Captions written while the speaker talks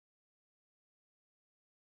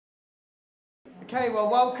Okay, well,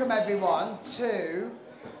 welcome everyone to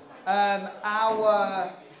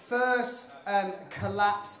our first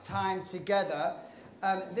collapse time together.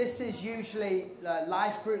 This is usually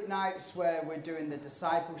life group nights where we're doing the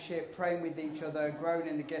discipleship, praying with each other, growing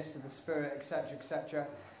in the gifts of the Spirit, etc., etc.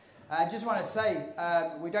 I just want to say,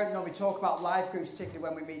 we don't normally talk about life groups, particularly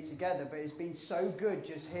when we meet together, but it's been so good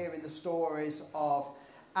just hearing the stories of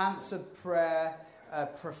answered prayer,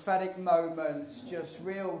 prophetic moments, just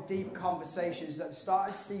real deep conversations that have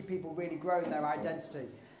started to see people really grow in their identity.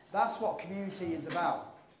 That's what community is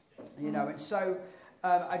about, you know. And so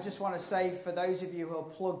I just want to say, for those of you who are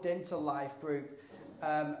plugged into life group,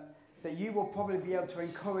 that you will probably be able to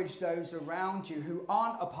encourage those around you who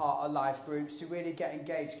aren't a part of life groups to really get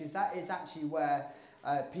engaged, because that is actually where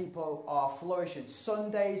people are flourishing.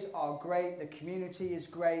 Sundays are great, the community is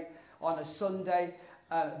great on a Sunday,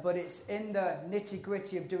 but it's in the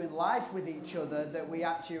nitty-gritty of doing life with each other that we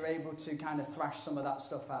actually are able to kind of thrash some of that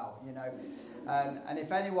stuff out, you know. And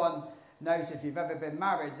if anyone knows, if you've ever been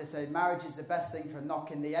married, they say marriage is the best thing for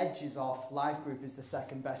knocking the edges off. Life group is the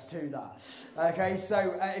second best to that. Okay,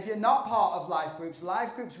 so if you're not part of life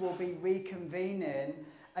groups will be reconvening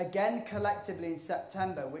again collectively in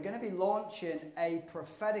September. We're going to be launching a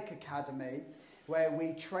prophetic academy where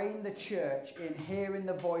we train the church in hearing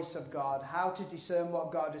the voice of God, how to discern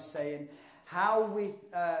what God is saying, how we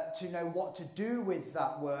to know what to do with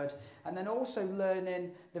that word, and then also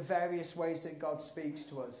learning the various ways that God speaks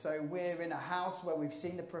to us. So we're in a house where we've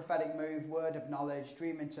seen the prophetic move, word of knowledge,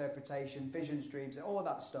 dream interpretation, visions, dreams, all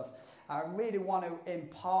that stuff. I really want to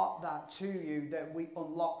impart that to you, that we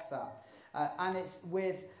unlock that. And it's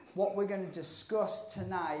with what we're going to discuss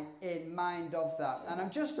tonight in mind of that. And I'm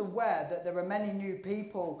just aware that there are many new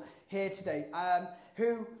people here today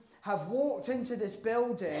who have walked into this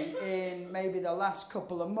building in maybe the last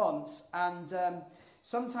couple of months, and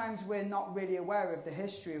sometimes we're not really aware of the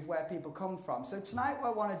history of where people come from. So tonight what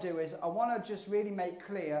I want to do is I want to just really make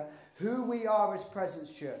clear who we are as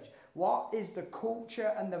Presence Church. What is the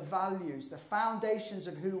culture and the values, the foundations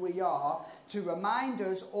of who we are, to remind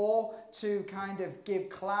us or to kind of give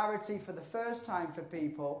clarity for the first time for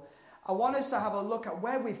people. I want us to have a look at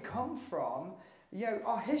where we've come from. You know,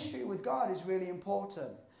 our history with God is really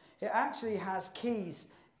important. It actually has keys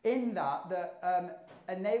in that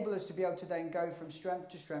enable us to be able to then go from strength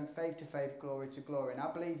to strength, faith to faith, glory to glory. And I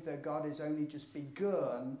believe that God has only just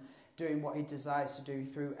begun doing what he desires to do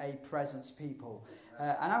through a Presence people.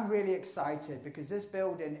 And I'm really excited because this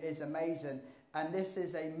building is amazing, and this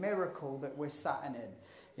is a miracle that we're sat in.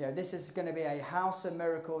 You know, this is going to be a house of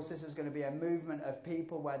miracles. This is going to be a movement of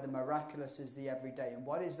people where the miraculous is the everyday. And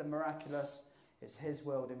what is the miraculous? It's his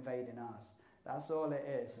world invading ours. That's all it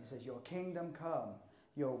is. It says, your kingdom come,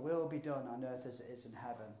 your will be done on earth as it is in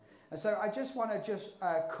heaven. And so I just want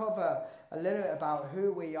to cover a little bit about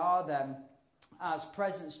who we are then as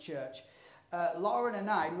Presence Church. Lauren and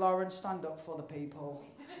I, Lauren, stand up for the people.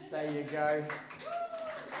 There you go.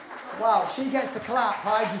 Wow, she gets a clap.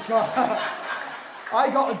 I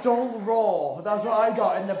got a dull roar. That's what I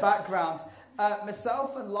got in the background.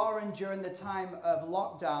 Myself and Lauren, during the time of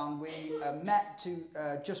lockdown, we met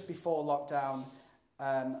just before lockdown.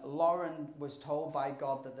 Lauren was told by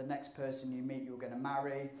God that the next person you meet, you were going to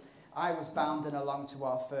marry. I was bounding along to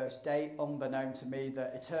our first date, unbeknown to me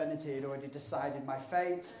that eternity had already decided my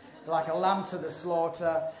fate, like a lamb to the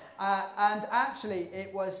slaughter. And actually,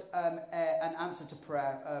 it was an answer to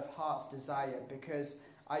prayer of heart's desire, because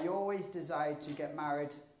I always desired to get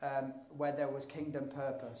married where there was kingdom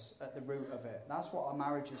purpose at the root of it. That's what our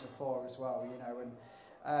marriages are for as well, you know.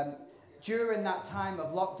 And during that time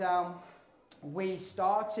of lockdown, we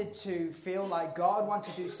started to feel like God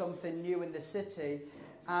wanted to do something new in the city.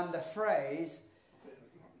 And the phrase,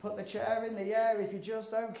 put the chair in the air if you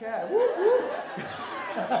just don't care.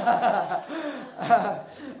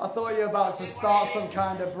 I thought you were about to start some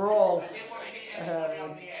kind of brawl.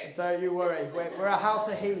 Don't you worry, we're a house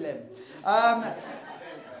of healing.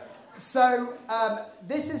 So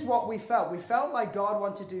this is what we felt. We felt like God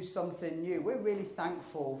wanted to do something new. We're really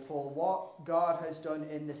thankful for what God has done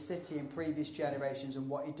in the city in previous generations and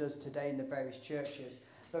what he does today in the various churches.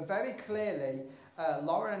 But very clearly,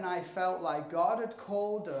 Lauren and I felt like God had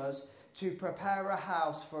called us to prepare a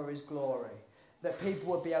house for his glory, that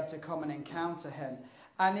people would be able to come and encounter him.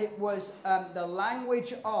 And it was the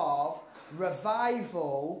language of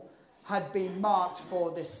revival had been marked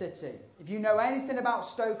for this city. If you know anything about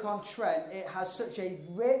Stoke-on-Trent, it has such a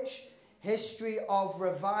rich history of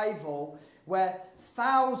revival where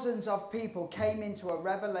thousands of people came into a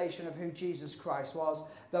revelation of who Jesus Christ was.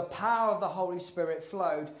 The power of the Holy Spirit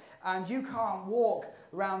flowed. And you can't walk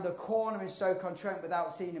around the corner in Stoke-on-Trent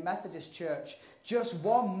without seeing a Methodist church. Just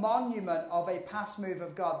one monument of a past move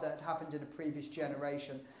of God that happened in a previous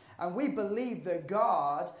generation. And we believe that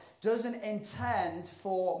God doesn't intend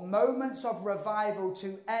for moments of revival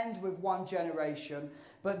to end with one generation,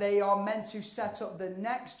 but they are meant to set up the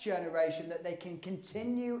next generation that they can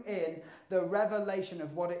continue in the revelation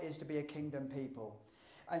of what it is to be a kingdom people.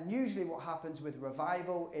 And usually what happens with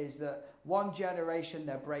revival is that one generation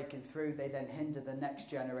they're breaking through, they then hinder the next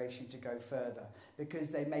generation to go further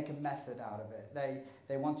because they make a method out of it.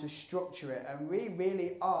 They want to structure it. And we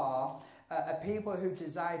really are a people who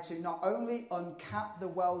desire to not only uncap the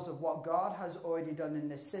wells of what God has already done in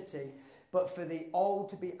this city, but for the old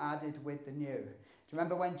to be added with the new. Do you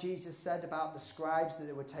remember when Jesus said about the scribes that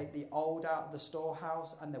they would take the old out of the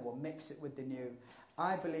storehouse and they will mix it with the new?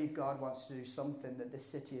 I believe God wants to do something that this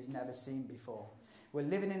city has never seen before. We're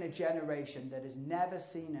living in a generation that has never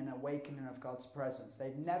seen an awakening of God's presence.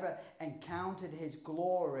 They've never encountered his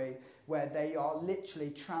glory where they are literally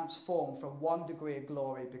transformed from one degree of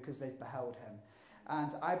glory because they've beheld him.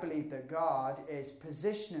 And I believe that God is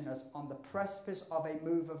positioning us on the precipice of a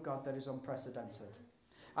move of God that is unprecedented.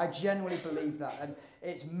 I genuinely believe that. And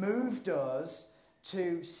it's moved us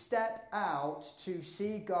to step out to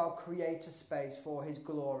see God create a space for his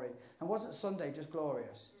glory. And wasn't Sunday just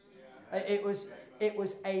glorious? Yeah. It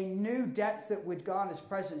was a new depth that would garner his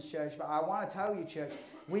presence, church. But I want to tell you, church,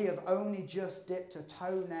 we have only just dipped a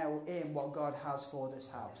toenail in what God has for this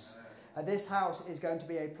house. This house is going to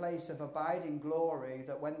be a place of abiding glory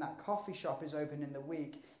that when that coffee shop is open in the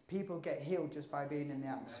week, people get healed just by being in the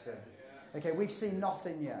atmosphere. Okay, we've seen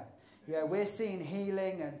nothing yet. Yeah, we're seeing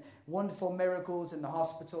healing and wonderful miracles in the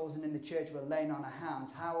hospitals and in the church. We're laying on our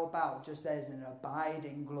hands. How about just there's an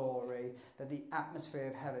abiding glory that the atmosphere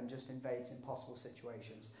of heaven just invades impossible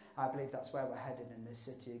situations? I believe that's where we're headed in this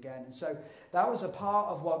city again. And so that was a part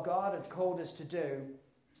of what God had called us to do.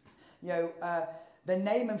 You know, the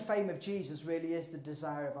name and fame of Jesus really is the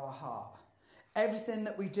desire of our heart. Everything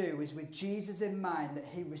that we do is with Jesus in mind, that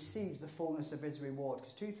he receives the fullness of his reward.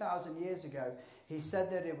 Because 2,000 years ago, he said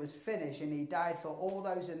that it was finished and he died for all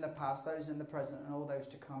those in the past, those in the present, and all those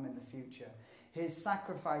to come in the future. His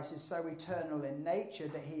sacrifice is so eternal in nature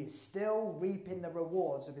that he is still reaping the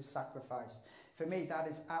rewards of his sacrifice. For me, that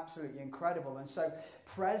is absolutely incredible. And so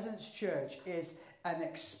Presence Church is an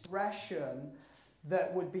expression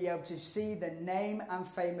that would be able to see the name and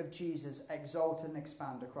fame of Jesus exalt and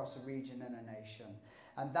expand across a region and a nation.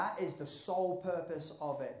 And that is the sole purpose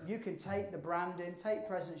of it. You can take the branding, take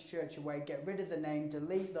Presence Church away, get rid of the name,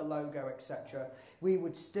 delete the logo, etc. We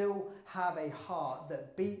would still have a heart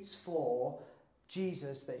that beats for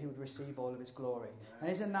Jesus, that he would receive all of his glory.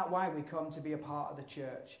 And isn't that why we come to be a part of the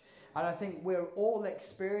church? And I think we're all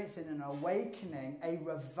experiencing an awakening, a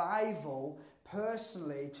revival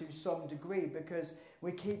personally to some degree, because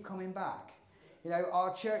we keep coming back. You know,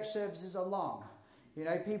 our church services are long. You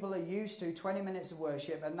know, people are used to 20 minutes of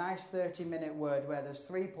worship, a nice 30-minute word where there's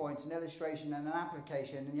 3 points, an illustration and an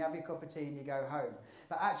application, and you have your cup of tea and you go home.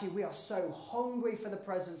 But actually, we are so hungry for the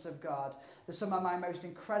presence of God that some of my most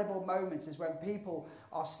incredible moments is when people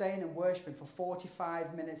are staying and worshiping for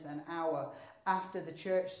 45 minutes, an hour after the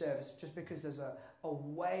church service, just because there's a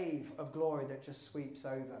wave of glory that just sweeps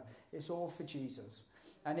over. It's all for Jesus.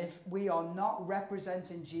 And if we are not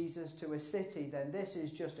representing Jesus to a city, then this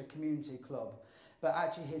is just a community club. But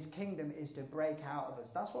actually his kingdom is to break out of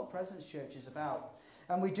us. That's what Presence Church is about.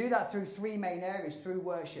 And we do that through three main areas, through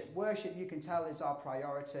worship. Worship, you can tell, is our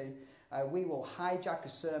priority. We will hijack a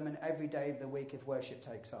sermon every day of the week if worship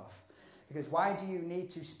takes off. Because why do you need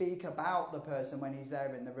to speak about the person when he's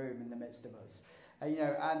there in the room in the midst of us?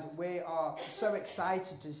 And we are so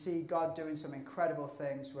excited to see God doing some incredible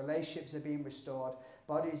things. Relationships are being restored.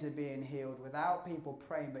 Bodies are being healed without people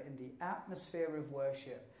praying, but in the atmosphere of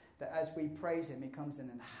worship, that as we praise him, he comes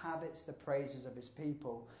and inhabits the praises of his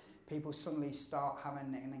people. People suddenly start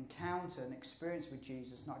having an encounter, an experience with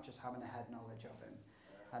Jesus, not just having a head knowledge of him.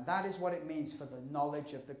 And that is what it means for the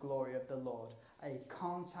knowledge of the glory of the Lord, a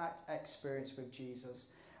contact experience with Jesus.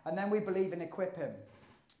 And then we believe in equipping.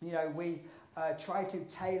 You know, we try to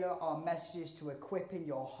tailor our messages to equipping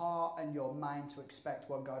your heart and your mind to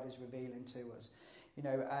expect what God is revealing to us. You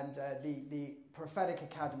know, and the Prophetic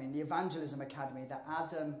Academy and the Evangelism Academy that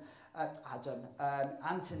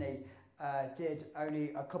Anthony did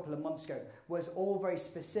only a couple of months ago was all very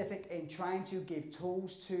specific in trying to give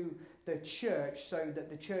tools to the church so that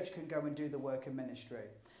the church can go and do the work of ministry.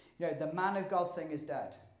 You know, the man of God thing is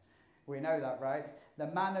dead. We know that, right? The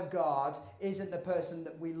man of God isn't the person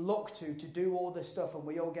that we look to do all this stuff and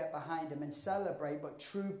we all get behind him and celebrate, but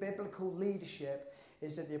true biblical leadership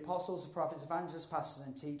is that the apostles, the prophets, evangelists, pastors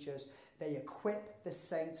and teachers, they equip the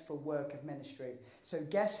saints for work of ministry. So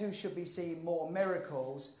guess who should be seeing more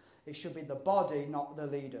miracles? It should be the body, not the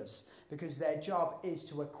leaders, because their job is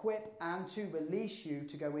to equip and to release you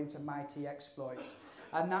to go into mighty exploits.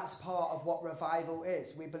 And that's part of what revival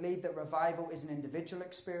is. We believe that revival is an individual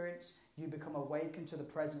experience. You become awakened to the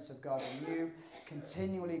presence of God in you,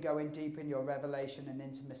 continually going deep in your revelation and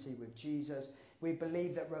intimacy with Jesus. We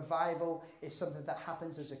believe that revival is something that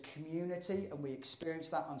happens as a community, and we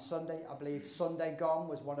experienced that on Sunday. I believe Sunday Gone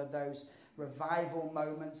was one of those revival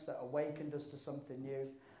moments that awakened us to something new.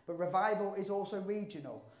 But revival is also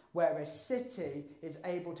regional, where a city is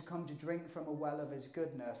able to come to drink from a well of his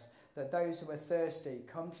goodness, that those who are thirsty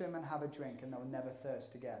come to him and have a drink and they'll never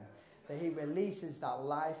thirst again. That he releases that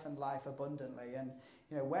life and life abundantly. And,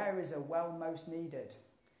 where is a well most needed?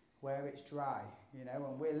 Where it's dry,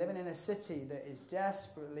 and we're living in a city that is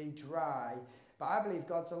desperately dry, but I believe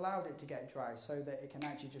God's allowed it to get dry so that it can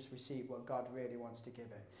actually just receive what God really wants to give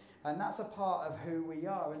it. And that's a part of who we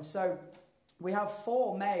are. And so we have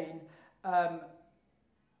four main,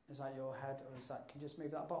 is that your head, or can you just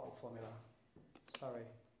move that bottle for me, Laura? Sorry.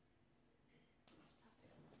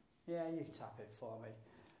 Yeah, you can tap it for me.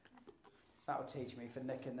 That'll teach me for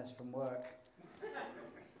nicking this from work.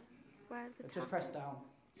 Just press down.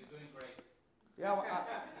 You're doing great. Yeah, I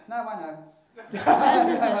know.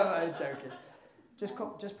 I'm joking.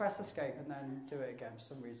 Just press escape and then do it again. For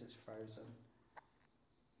some reason it's frozen.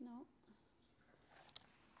 No.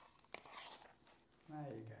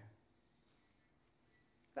 There you go.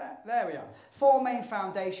 There we are. Four main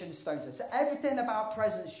foundation stones. So everything about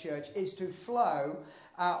Presence Church is to flow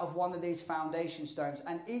out of one of these foundation stones,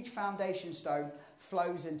 and each foundation stone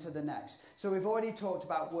flows into the next. So we've already talked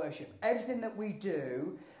about worship. Everything that we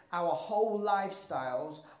do, our whole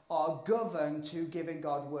lifestyles are governed to giving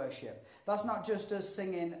God worship. That's not just us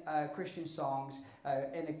singing Christian songs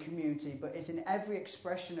in a community, but it's in every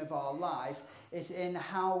expression of our life. It's in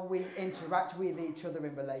how we interact with each other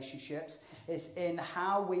in relationships. It's in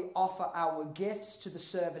how we offer our gifts to the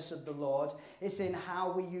service of the Lord. It's in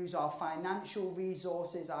how we use our financial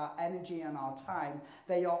resources, our energy and our time.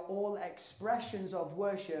 They are all expressions of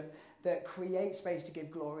worship that create space to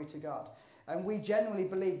give glory to God. And we generally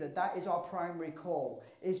believe that that is our primary call,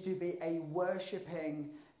 is to be a worshipping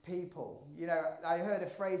people. I heard a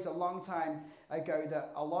phrase a long time ago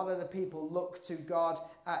that a lot of the people look to God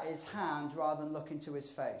at his hand rather than looking to his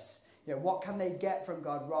face. What can they get from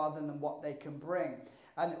God rather than what they can bring?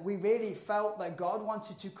 And we really felt that God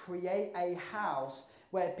wanted to create a house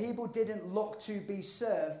where people didn't look to be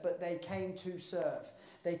served, but they came to serve.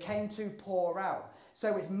 They came to pour out.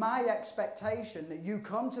 So it's my expectation that you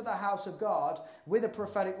come to the house of God with a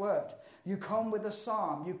prophetic word. You come with a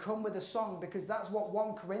psalm. You come with a song, because that's what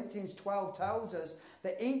 1 Corinthians 12 tells us,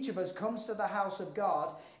 that each of us comes to the house of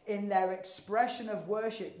God in their expression of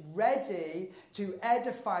worship, ready to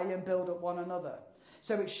edify and build up one another.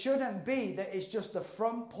 So it shouldn't be that it's just the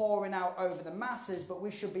front pouring out over the masses, but we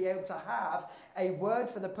should be able to have a word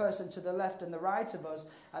for the person to the left and the right of us,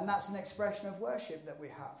 and that's an expression of worship that we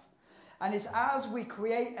have. And it's as we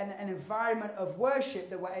create an environment of worship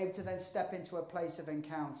that we're able to then step into a place of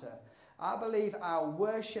encounter. I believe our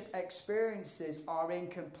worship experiences are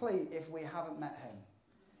incomplete if we haven't met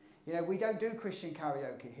him. We don't do Christian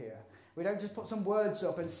karaoke here. We don't just put some words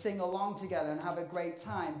up and sing along together and have a great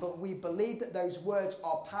time, but we believe that those words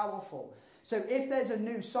are powerful. So if there's a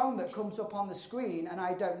new song that comes up on the screen and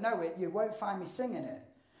I don't know it, you won't find me singing it.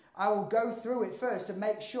 I will go through it first to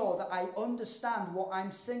make sure that I understand what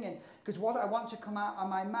I'm singing, because what I want to come out of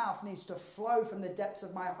my mouth needs to flow from the depths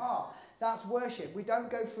of my heart. That's worship. We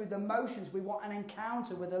don't go through the motions. We want an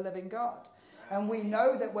encounter with the living God. And we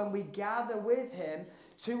know that when we gather with him,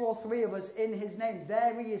 2 or 3 of us in his name,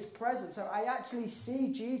 there he is present. So I actually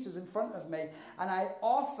see Jesus in front of me and I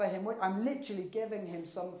offer him, I'm literally giving him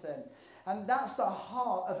something. And that's the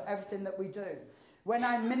heart of everything that we do. When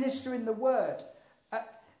I'm ministering the word,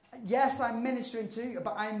 yes, I'm ministering to you,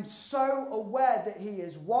 but I'm so aware that he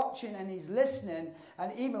is watching and he's listening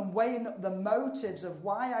and even weighing up the motives of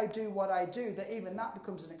why I do what I do, that even that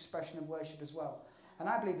becomes an expression of worship as well. And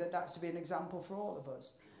I believe that that's to be an example for all of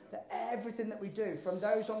us. That everything that we do, from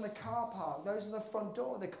those on the car park, those at the front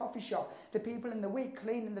door, the coffee shop, the people in the week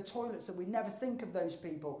cleaning the toilets, that we never think of those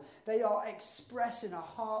people. They are expressing a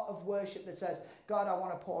heart of worship that says, God, I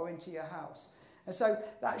want to pour into your house. And so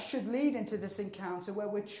that should lead into this encounter where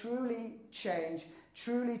we're truly changed,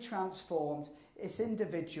 truly transformed. It's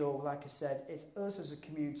individual, like I said. It's us as a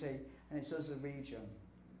community. and it's us as a region.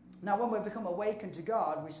 Now, when we become awakened to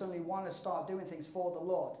God, we suddenly want to start doing things for the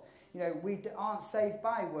Lord. You know, we aren't saved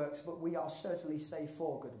by works, but we are certainly saved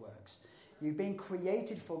for good works. You've been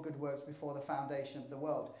created for good works before the foundation of the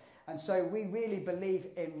world. And so we really believe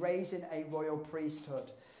in raising a royal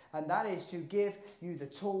priesthood. And that is to give you the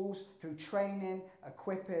tools through training,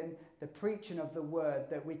 equipping, the preaching of the word,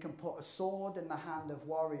 that we can put a sword in the hand of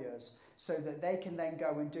warriors so that they can then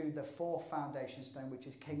go and do the fourth foundation stone, which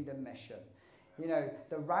is kingdom mission. You know,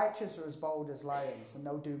 the righteous are as bold as lions, and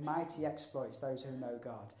they'll do mighty exploits, those who know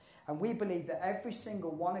God. And we believe that every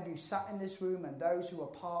single one of you sat in this room, and those who are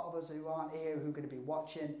part of us who aren't here, who are going to be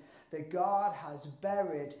watching, that God has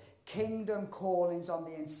buried kingdom callings on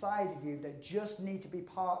the inside of you that just need to be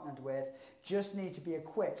partnered with, just need to be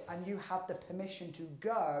equipped, and you have the permission to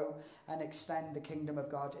go and extend the kingdom of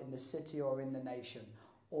God in the city or in the nation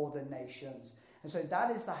or the nations. And so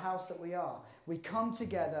that is the house that we are. We come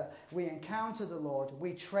together, we encounter the Lord,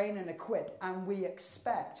 we train and equip, and we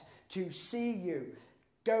expect to see you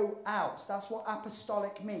go out. That's what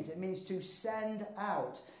apostolic means. It means to send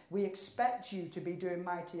out. We expect you to be doing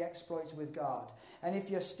mighty exploits with God. And if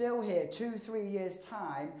you're still here 2-3 years'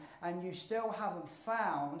 time and you still haven't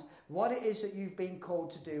found what it is that you've been called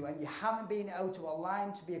to do, and you haven't been able to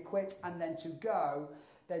align to be equipped and then to go,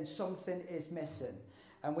 then something is missing.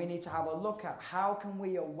 And we need to have a look at how can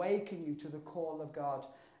we awaken you to the call of God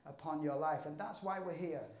upon your life. And that's why we're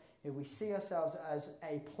here. We see ourselves as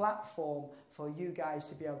a platform for you guys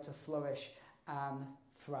to be able to flourish and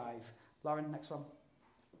thrive. Lauren, next one.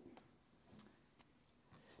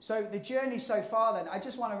 So the journey so far then, I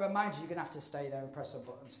just want to remind you, you're going to have to stay there and press some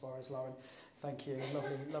buttons for us, Lauren. Thank you,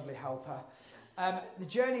 lovely, lovely helper. The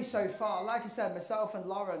journey so far, like I said, myself and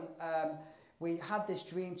Lauren, we had this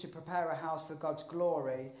dream to prepare a house for God's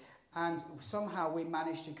glory, and somehow we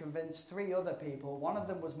managed to convince 3 other people. One of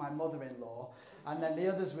them was my mother-in-law, and then the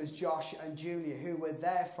others was Josh and Julia, who were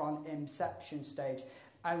there from inception stage,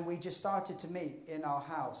 and we just started to meet in our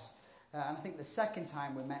house. And I think the second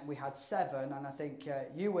time we met, we had 7, and I think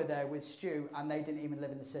you were there with Stu, and they didn't even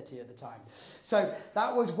live in the city at the time. So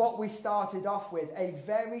that was what we started off with, a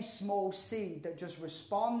very small seed that just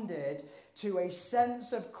responded to a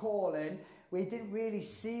sense of calling. We didn't really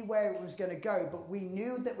see where it was going to go, but we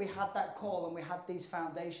knew that we had that call and we had these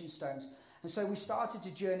foundation stones. And so we started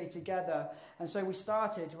to journey together. And so we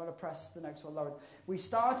started, do you want to press the next one, Lauren? We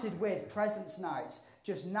started with presence nights,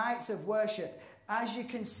 just nights of worship. As you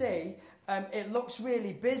can see, it looks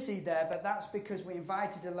really busy there, but that's because we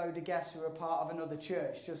invited a load of guests who were part of another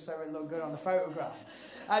church, just so it looked good on the photograph.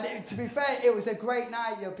 And to be fair, it was a great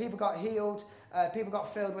night. You know, people got healed, people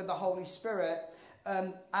got filled with the Holy Spirit.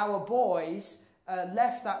 Our boys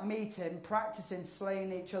left that meeting practicing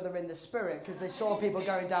slaying each other in the spirit because they saw people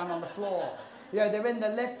going down on the floor. You know, they're in the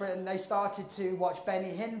lift and they started to watch Benny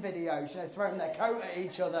Hinn videos, you know, throwing their coat at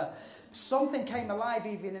each other. Something came alive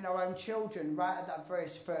even in our own children right at that very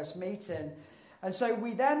first meeting. And so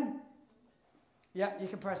we then, yeah, you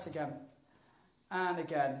can press again and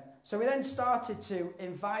again. So we then started to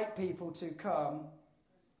invite people to come.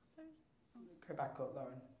 Go back up,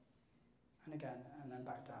 Lauren. And again, and then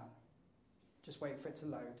back down. Just wait for it to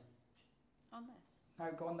load. On this? No,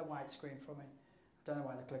 go on the white screen for me. I don't know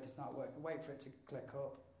why the clicker's not working. Wait for it to click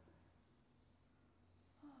up.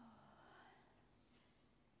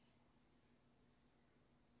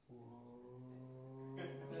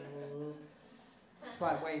 It's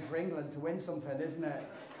like waiting for England to win something, isn't it?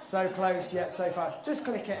 So close yet so far. Just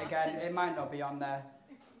click it again. It might not be on there.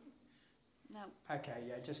 No. Okay,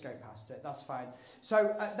 yeah, just go past it. That's fine.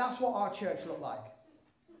 So that's what our church looked like.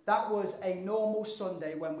 That was a normal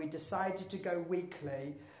Sunday when we decided to go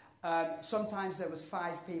weekly. Sometimes there was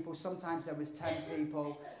 5 people, sometimes there was 10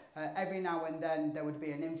 people. Every now and then there would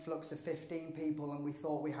be an influx of 15 people, and we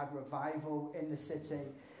thought we had revival in the city.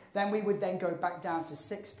 Then we would then go back down to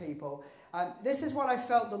 6 people. This is what I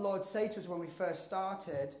felt the Lord say to us when we first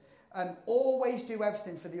started. Always do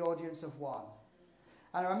everything for the audience of 1.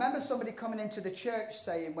 And I remember somebody coming into the church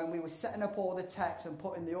saying, when we were setting up all the text and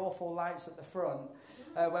putting the awful lights at the front,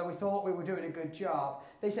 where we thought we were doing a good job,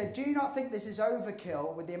 they said, do you not think this is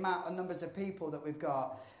overkill with the amount of numbers of people that we've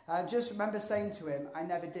got? And I just remember saying to him, I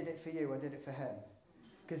never did it for you, I did it for him.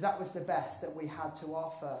 Because that was the best that we had to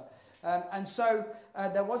offer. And so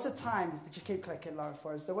there was a time, could you keep clicking, Lauren,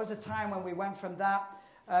 for us? There was a time when we went from that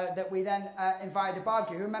we then invited a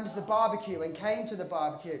barbecue. Who remembers the barbecue and came to the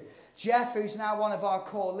barbecue? Jeff, who's now one of our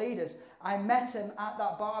core leaders, I met him at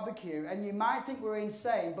that barbecue. And you might think we're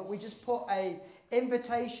insane, but we just put an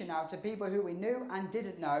invitation out to people who we knew and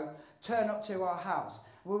didn't know, turn up to our house.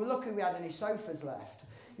 We were lucky we had any sofas left.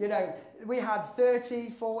 You know, we had 30,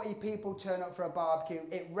 40 people turn up for a barbecue.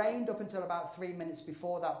 It rained up until about 3 minutes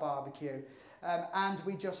before that barbecue. And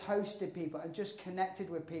we just hosted people and just connected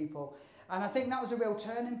with people. And I think that was a real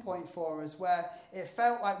turning point for us, where it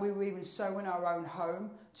felt like we were even sowing our own home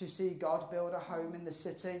to see God build a home in the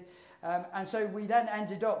city. And so we then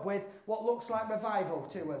ended up with what looks like revival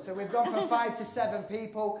to us. So we've gone from 5 to 7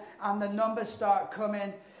 people, and the numbers start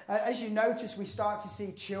coming. As you notice, we start to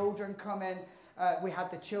see children come in. We had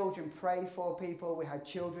the children pray for people. We had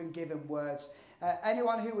children giving words.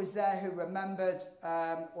 Anyone who was there who remembered,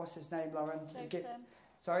 what's his name, Lauren?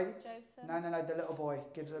 Sorry? Jotham. No, the little boy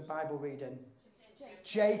gives a Bible reading.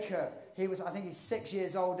 Jacob. I think he's 6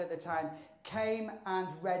 years old at the time, came and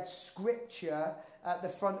read scripture at the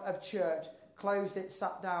front of church, closed it,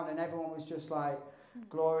 sat down, and everyone was just like,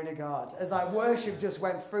 glory to God. As like worship just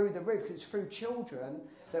went through the roof, because it's through children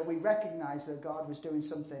that we recognise that God was doing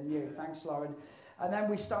something new. Thanks, Lauren. And then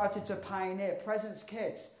we started to pioneer. Presence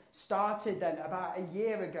Kids started then about a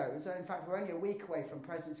year ago. So in fact, we're only a week away from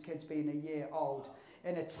Presence Kids being a year old.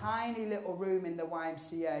 In a tiny little room in the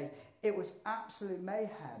YMCA. It was absolute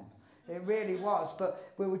mayhem. It really was.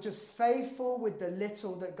 But we were just faithful with the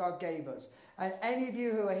little that God gave us. And any of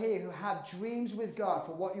you who are here who have dreams with God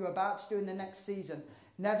for what you're about to do in the next season,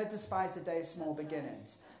 never despise the day of small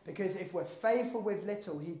beginnings. Because if we're faithful with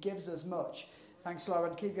little, he gives us much. Thanks,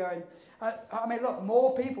 Lauren. Keep going. I mean, look,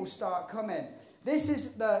 more people start coming. This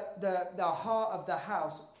is the heart of the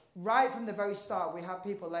house. Right from the very start, we had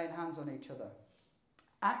people laying hands on each other,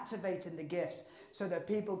 activating the gifts so that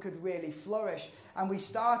people could really flourish. And we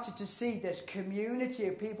started to see this community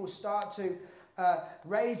of people start to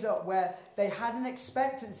raise up, where they had an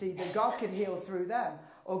expectancy that God could heal through them,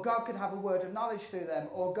 or God could have a word of knowledge through them,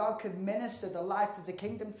 or God could minister the life of the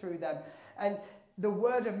kingdom through them. And the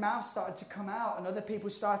word of mouth started to come out, and other people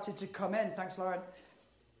started to come in. Thanks, Lauren.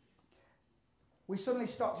 We suddenly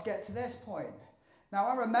stopped to get to this point. Now,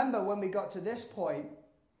 I remember when we got to this point,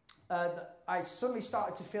 I suddenly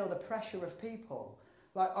started to feel the pressure of people.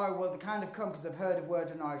 Like, oh, well, they kind of come because they've heard of word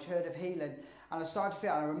of knowledge, heard of healing. And I started to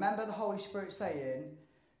feel, and I remember the Holy Spirit saying,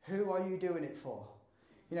 who are you doing it for?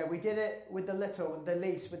 You know, we did it with the little, the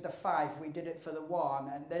least, with the 5. We did it for the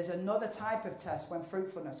 1. And there's another type of test when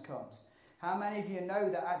fruitfulness comes. How many of you know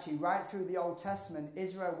that actually right through the Old Testament,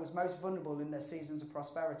 Israel was most vulnerable in their seasons of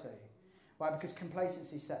prosperity? Why? Because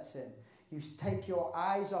complacency sets in. You take your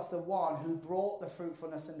eyes off the one who brought the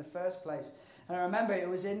fruitfulness in the first place. And I remember it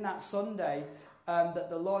was in that Sunday that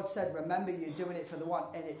the Lord said, remember, you're doing it for the one.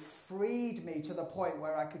 And it freed me to the point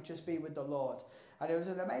where I could just be with the Lord. And it was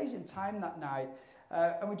an amazing time that night.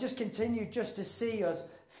 And we just continued just to see us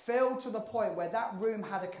fill to the point where that room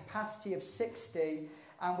had a capacity of 60.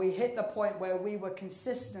 And we hit the point where we were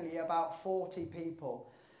consistently about 40 people.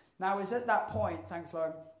 Now, it was at that point, thanks,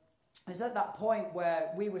 Lauren, it was at that point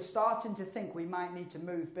where we were starting to think we might need to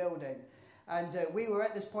move building. And we were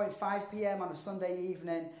at this point, 5 p.m. on a Sunday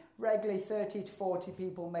evening, regularly 30 to 40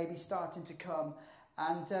 people maybe starting to come.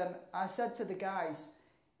 And I said to the guys,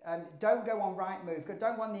 don't go on Rightmove,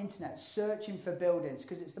 don't go on the internet searching for buildings,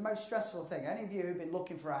 because it's the most stressful thing. Any of you who've been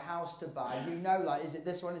looking for a house to buy, you know, like, is it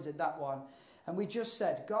this one, is it that one? And we just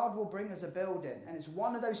said, God will bring us a building. And it's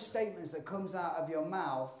one of those statements that comes out of your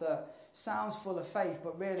mouth that sounds full of faith,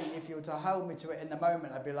 but really, if you were to hold me to it in the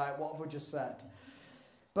moment, I'd be like, what have we just said?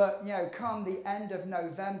 But, you know, come the end of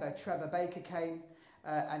November, Trevor Baker came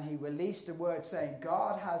and he released a word saying,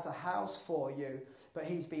 God has a house for you, but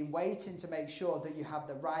he's been waiting to make sure that you have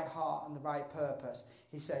the right heart and the right purpose.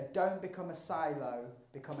 He said, don't become a silo,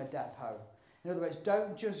 become a depot. In other words,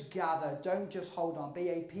 don't just gather, don't just hold on. Be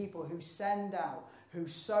a people who send out, who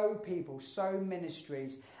sow people, sow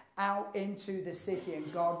ministries out into the city,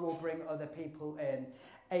 and God will bring other people in.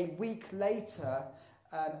 A week later,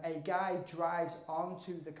 a guy drives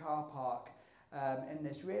onto the car park in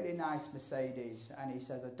this really nice Mercedes, and he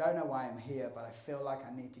says, I don't know why I'm here, but I feel like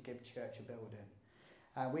I need to give church a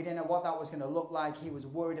building. We didn't know what that was going to look like. He was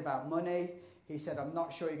worried about money. He said, I'm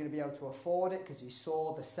not sure you're going to be able to afford it, because he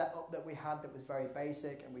saw the setup that we had that was very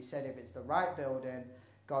basic. And we said, if it's the right building,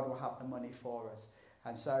 God will have the money for us.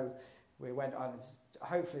 And so we went on.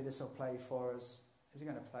 Hopefully this will play for us. Is it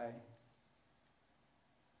going to play?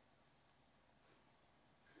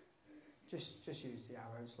 Just use the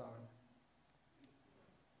arrows, Lauren.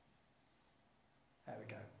 There we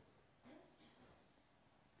go.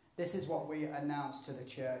 This is what we announced to the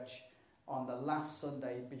church on the last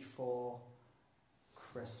Sunday before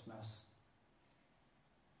Christmas.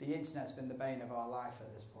 The internet's been the bane of our life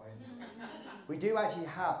at this point. We do actually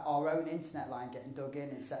have our own internet line getting dug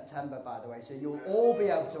in September, by the way, so you'll all be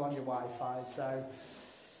able to on your Wi-Fi. So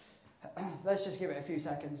Let's just give it a few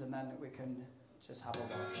seconds and then we can just have a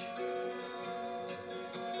watch.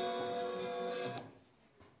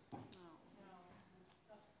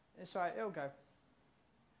 It's all right, it'll go.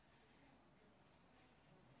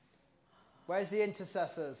 Where's the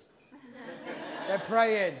intercessors? They're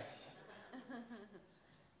praying.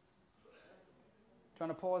 Do you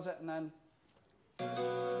want to pause it and then...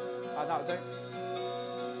 Oh, that'll do.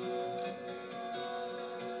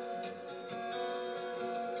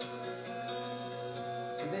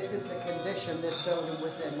 So this is the condition this building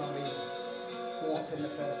was in when we walked in the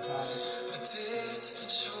first time.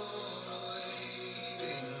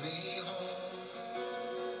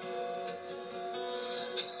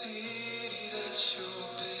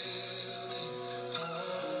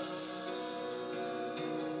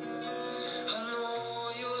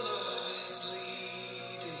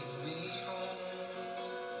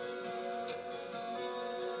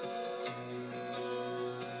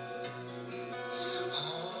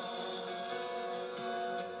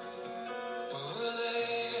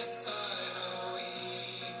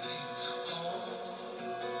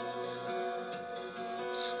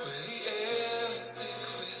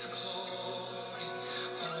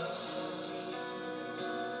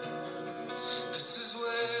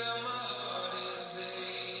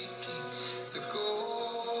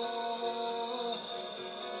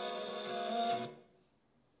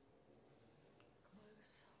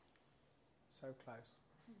 So close.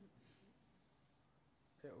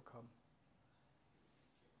 It'll come.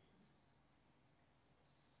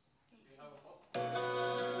 It's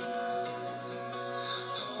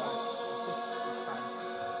fine.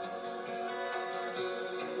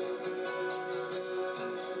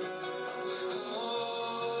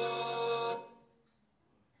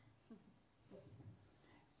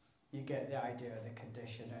 You get the idea of the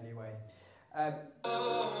condition anyway.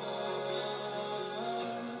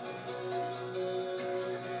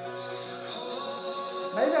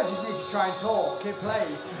 Maybe I just need to try and talk in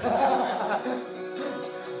place.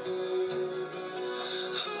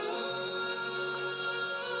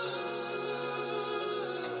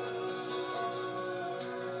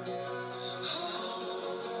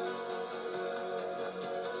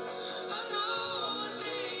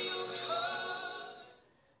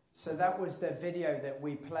 So that was the video that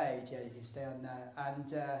we played. Yeah, you can stay on there. And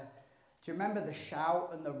do you remember the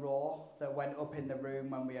shout and the roar that went up in the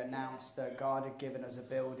room when we announced that God had given us a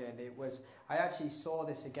building? It was. I actually saw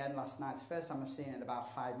this again last night. It's the first time I've seen it in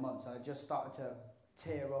about 5 months. I just started to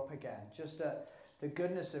tear up again, just at the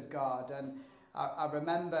goodness of God. And I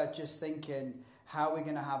remember just thinking, how are we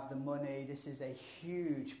going to have the money? This is a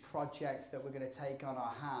huge project that we're going to take on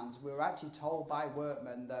our hands. We were actually told by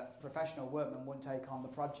workmen that professional workmen wouldn't take on the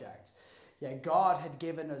project. Yeah, God had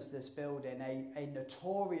given us this building, a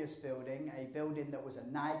notorious building, a building that was a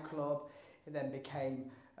nightclub. It then became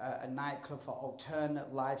a nightclub for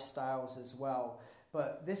alternate lifestyles as well.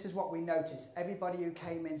 But this is what we noticed. Everybody who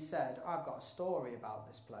came in said, oh, I've got a story about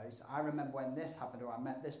this place. I remember when this happened, or I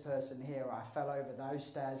met this person here, or I fell over those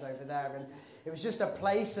stairs over there. And it was just a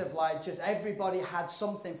place of like, just everybody had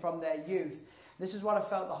something from their youth. This is what I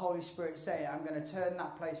felt the Holy Spirit saying. I'm going to turn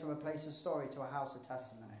that place from a place of story to a house of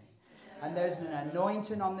testimony. And there's an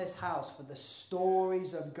anointing on this house for the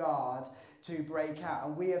stories of God to break out.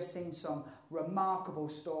 And we have seen some remarkable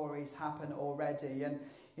stories happen already. And,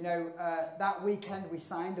 you know, that weekend we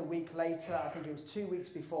signed a week later. I think it was 2 weeks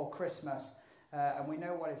before Christmas. And we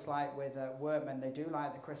know what it's like with workmen. They do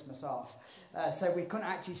like the Christmas off. So we couldn't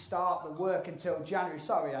actually start the work until January.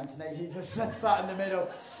 Sorry, Anthony, he's just sat in the middle.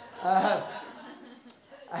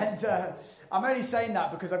 And I'm only saying that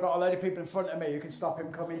because I've got a load of people in front of me who can stop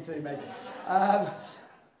him coming to me.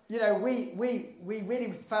 You know, we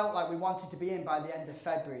really felt like we wanted to be in by the end of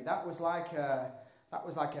February. That was like a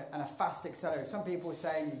fast accelerator. Some people were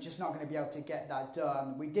saying you're just not going to be able to get that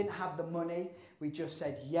done. We didn't have the money. We just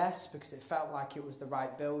said yes because it felt like it was the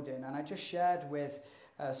right building. And I just shared with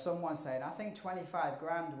someone saying, I think 25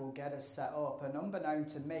 grand will get us set up. And unbeknown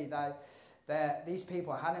to me, these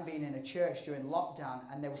people hadn't been in a church during lockdown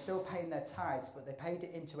and they were still paying their tithes, but they paid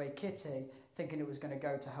it into a kitty thinking it was going to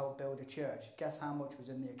go to help build a church. Guess how much was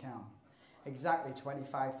in the account? Exactly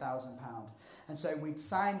 £25,000. And so we'd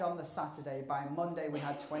signed on the Saturday. By Monday we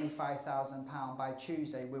had £25,000. By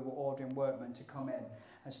Tuesday we were ordering workmen to come in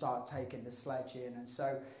and start taking the sledge in. And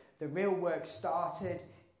so the real work started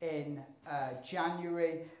in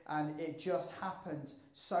January, and it just happened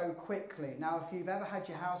so quickly. Now, if you've ever had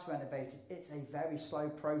your house renovated, it's a very slow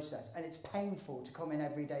process, and it's painful to come in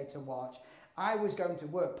every day to watch I was going to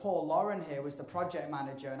work. Paul Lauren here was the project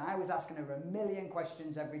manager, and I was asking her a million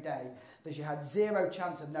questions every day that she had zero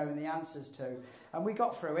chance of knowing the answers to. And we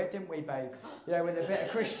got through it, didn't we, babe? You know, with a bit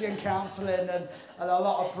of Christian counselling and a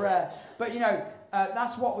lot of prayer. But, you know,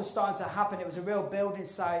 that's what was starting to happen. It was a real building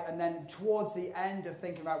site. And then towards the end of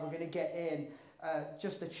thinking about we're going to get in,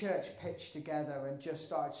 just the church pitched together and just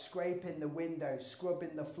started scraping the windows,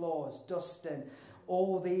 scrubbing the floors, dusting.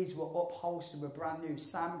 All these were upholstered, were brand new.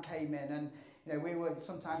 Sam came in and, you know, we were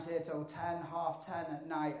sometimes here till 10, half 10 at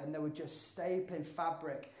night, and they were just stapling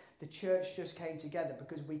fabric. The church just came together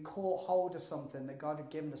because we caught hold of something that God had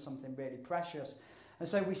given us, something really precious. And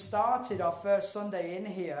so we started our first Sunday in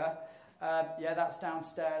here. That's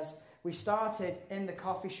downstairs. We started in the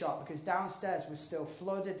coffee shop because downstairs was still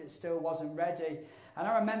flooded. It still wasn't ready. And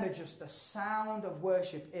I remember just the sound of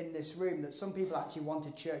worship in this room, that some people actually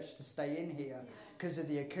wanted church to stay in here because of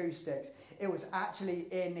the acoustics. It was actually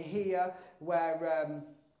in here where,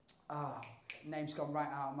 name's gone right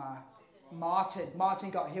out of my... Martin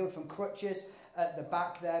got healed from crutches at the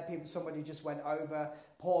back there. Somebody just went over.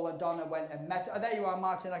 Paul and Donna went and met. Oh, there you are,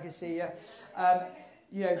 Martin. I can see you.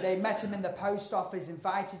 You know, they met him in the post office,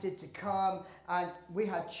 invited him to come, and we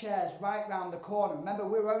had chairs right round the corner. Remember,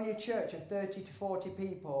 we were only a church of 30 to 40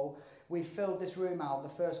 people. We filled this room out the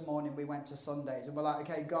first morning we went to Sundays, and we're like,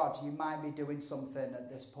 okay, God, you might be doing something at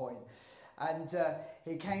this point. And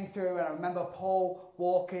he came through, and I remember Paul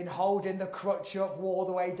walking, holding the crutch up all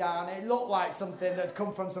the way down. It looked like something that had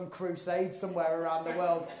come from some crusade somewhere around the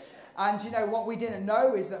world. And, you know, what we didn't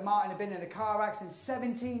know is that Martin had been in a car accident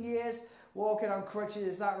 17 years, walking on crutches.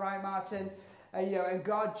 Is that right, Martin? You know, and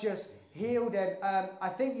God just healed him. I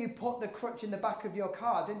think you put the crutch in the back of your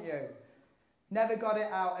car, didn't you? Never got it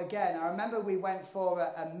out again. I remember we went for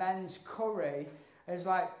a men's curry. It was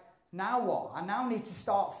like, now what? I now need to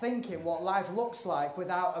start thinking what life looks like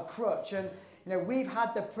without a crutch. And, you know, we've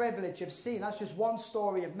had the privilege of seeing, that's just one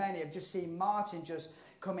story of many, of just seeing Martin just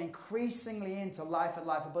come increasingly into life and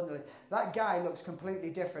life abundantly. That guy looks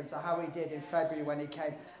completely different to how he did in February when he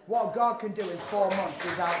came. What God can do in 4 months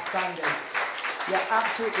is outstanding. Yeah,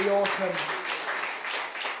 absolutely awesome.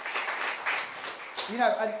 You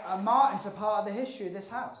know, and Martin's a part of the history of this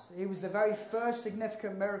house. He was the very first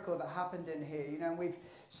significant miracle that happened in here, you know, and we've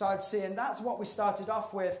started seeing, that's what we started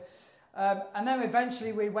off with. And then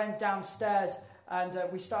eventually we went downstairs and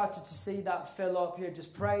we started to see that fill up, you know,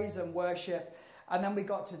 just praise and worship. And then we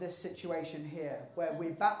got to this situation here where we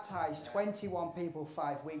baptized 21 people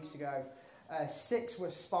 5 weeks ago. 6 were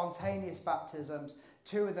spontaneous baptisms.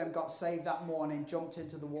 2 of them got saved that morning, jumped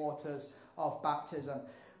into the waters of baptism.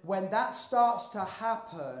 When that starts to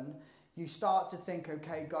happen, you start to think,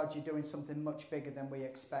 okay, God, you're doing something much bigger than we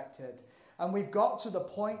expected. And we've got to the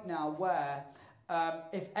point now where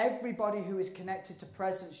if everybody who is connected to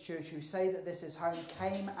Presence Church, who say that this is home,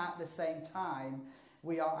 came at the same time,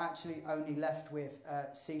 we are actually only left with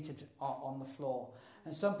seated on the floor.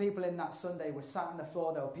 And some people in that Sunday were sat on the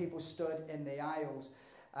floor. There were people stood in the aisles.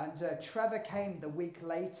 And Trevor came the week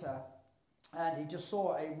later, and he just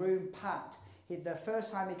saw a room packed. The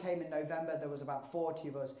first time he came in November, there was about 40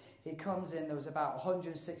 of us. He comes in, there was about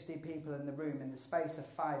 160 people in the room in the space of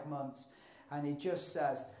 5 months. And he just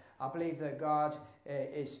says, I believe that God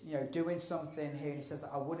is, you know, doing something here. And he says,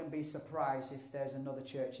 I wouldn't be surprised if there's another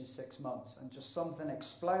church in 6 months. And just something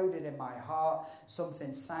exploded in my heart.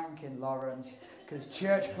 Something sank in Lawrence. Because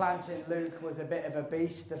church planting Luke was a bit of a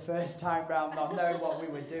beast the first time round, not knowing what we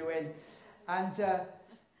were doing. And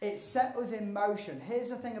it set us in motion. Here's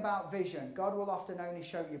the thing about vision. God will often only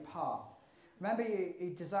show you part. Remember, he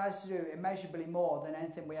desires to do immeasurably more than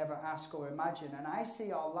anything we ever ask or imagine. And I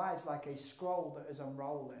see our lives like a scroll that is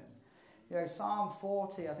unrolling. You know, Psalm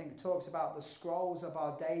 40, I think, talks about the scrolls of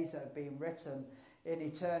our days that have been written in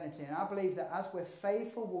eternity. And I believe that as we're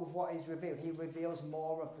faithful with what he's revealed, he reveals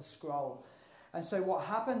more of the scroll. And so what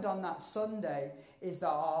happened on that Sunday is that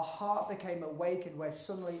our heart became awakened, where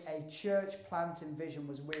suddenly a church planting vision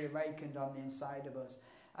was reawakened on the inside of us.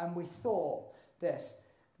 And we thought this,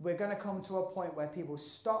 we're going to come to a point where people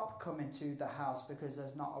stop coming to the house because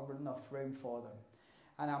there's not enough room for them.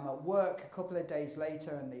 And I'm at work a couple of days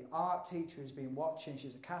later, and the art teacher has been watching,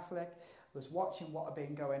 she's a Catholic, was watching what had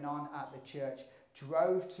been going on at the church,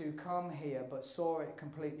 drove to come here, but saw it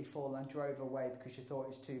completely full and drove away because she thought it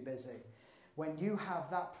was too busy. When you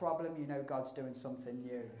have that problem, you know God's doing something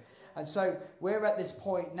new. And so we're at this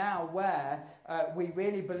point now where we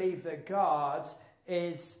really believe that God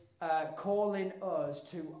is calling us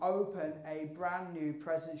to open a brand new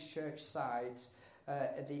Presence Church site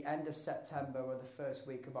at the end of September or the first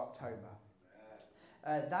week of October.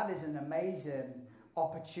 That is an amazing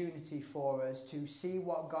opportunity for us to see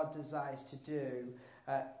what God desires to do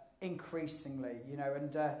increasingly, you know.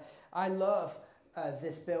 And I love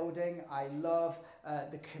this building. I love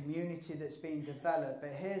the community that's being developed.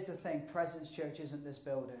 But here's the thing, Presence Church isn't this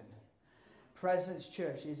building. Presence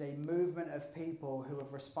Church is a movement of people who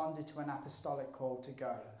have responded to an apostolic call to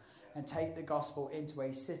go and take the gospel into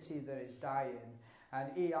a city that is dying. And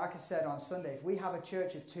like I said on Sunday, if we have a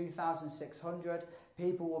church of 2,600,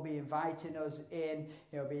 people will be inviting us in,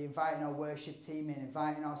 be inviting our worship team in,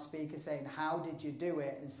 inviting our speakers, saying, how did you do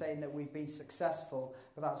it? And saying that we've been successful,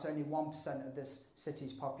 but that's only 1% of this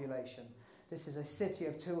city's population. This is a city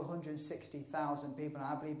of 260,000 people, and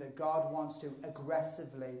I believe that God wants to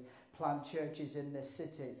aggressively plant churches in this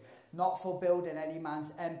city. Not for building any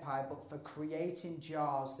man's empire, but for creating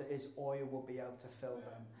jars that his oil will be able to fill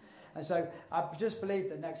them. And so I just believe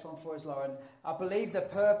the next one for us, Lauren. I believe the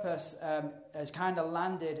purpose has kind of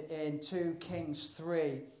landed in 2 Kings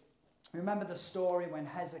 3. Remember the story when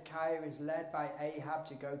Hezekiah is led by Ahab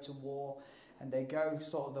to go to war, and they go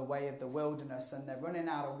sort of the way of the wilderness, and they're running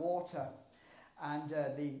out of water. And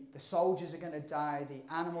the soldiers are going to die, the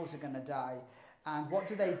animals are going to die. And what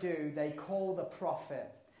do? They call the prophet.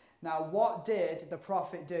 Now, what did the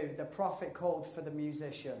prophet do? The prophet called for the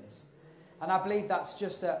musicians. And I believe that's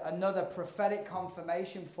just another prophetic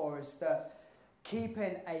confirmation for us that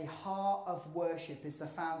keeping a heart of worship is the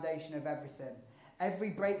foundation of everything. Every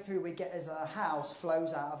breakthrough we get as a house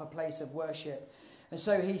flows out of a place of worship. And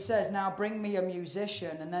so he says, now bring me a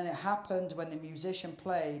musician. And then it happened when the musician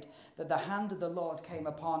played that the hand of the Lord came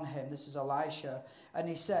upon him. This is Elisha. And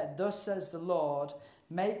he said, thus says the Lord,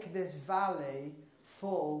 make this valley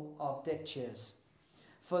full of ditches.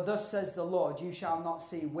 For thus says the Lord, you shall not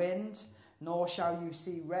see wind, nor shall you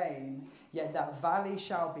see rain, yet that valley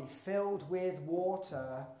shall be filled with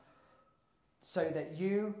water, so that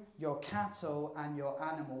you, your cattle, and your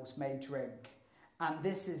animals may drink. And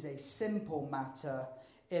this is a simple matter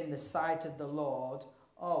in the sight of the Lord.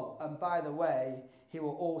 Oh, and by the way, he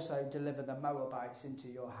will also deliver the Moabites into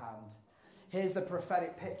your hand. Here's the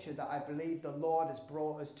prophetic picture that I believe the Lord has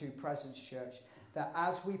brought us to Presence Church, that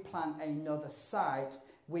as we plant another site,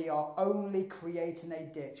 we are only creating a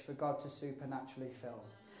ditch for God to supernaturally fill.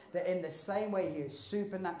 That in the same way he has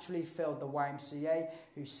supernaturally filled the YMCA,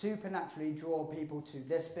 who supernaturally draw people to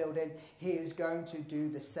this building, he is going to do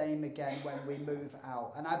the same again when we move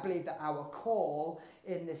out. And I believe that our call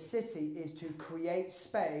in this city is to create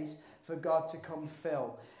space for God to come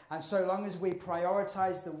fill. And so long as we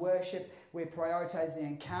prioritize the worship, we prioritize the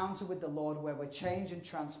encounter with the Lord where we're changed and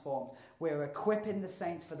transformed, we're equipping the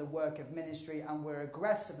saints for the work of ministry, and we're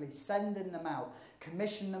aggressively sending them out,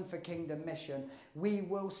 commission them for kingdom mission, we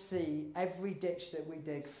will see every ditch that we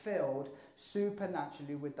dig filled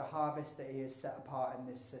supernaturally with the harvest that he has set apart in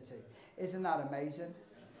this city. Isn't that amazing?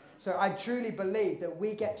 So I truly believe that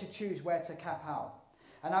we get to choose where to cap out.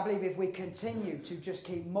 And I believe if we continue to just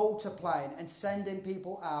keep multiplying and sending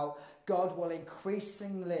people out, God will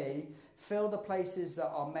increasingly fill the places that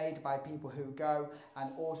are made by people who go,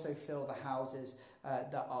 and also fill the houses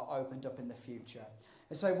that are opened up in the future.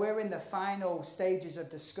 And so we're in the final stages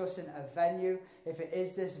of discussing a venue. If it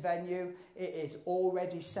is this venue, it is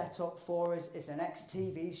already set up for us. It's an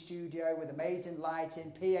XTV studio with amazing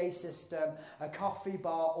lighting, PA system, a coffee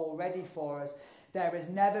bar all ready for us. There has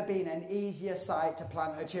never been an easier site to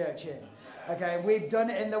plant a church in. Okay, we've done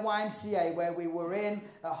it in the YMCA where we were in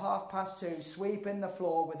at 2:30, sweeping the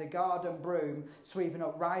floor with a garden broom, sweeping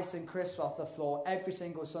up rice and crisps off the floor every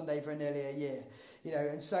single Sunday for nearly a year.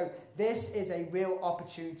 And so this is a real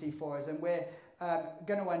opportunity for us, and we're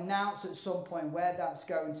going to announce at some point where that's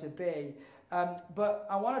going to be. But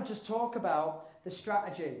I want to just talk about the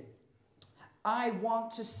strategy. I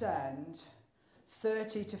want to send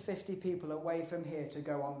 30 to 50 people away from here to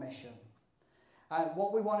go on mission. And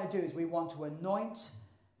what we want to do is we want to anoint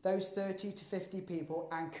those 30 to 50 people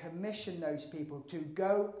and commission those people to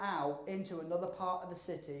go out into another part of the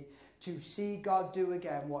city to see God do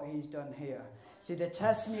again what he's done here. See, the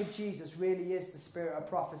testimony of Jesus really is the spirit of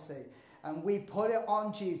prophecy. And we put it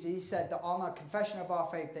on Jesus. He said that on our confession of our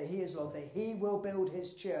faith that he is Lord, that he will build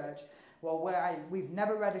his church. Well, we've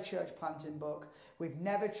never read a church planting book. We've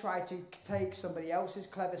never tried to take somebody else's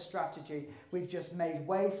clever strategy. We've just made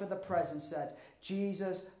way for the present, said,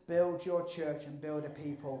 Jesus, build your church and build a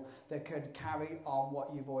people that could carry on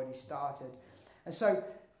what you've already started. And so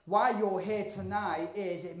why you're here tonight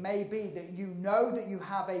is it may be that you know that you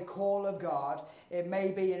have a call of God. It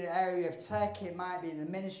may be in an area of tech. It might be in the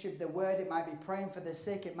ministry of the word. It might be praying for the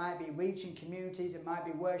sick. It might be reaching communities. It might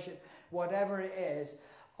be worship. Whatever it is,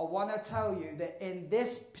 I want to tell you that in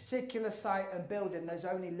this particular site and building, there's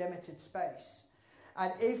only limited space.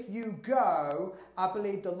 And if you go, I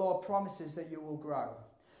believe the Lord promises that you will grow.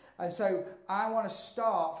 And so I want to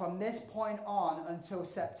start from this point on until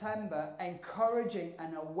September, encouraging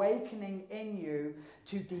and awakening in you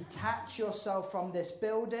to detach yourself from this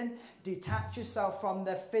building, detach yourself from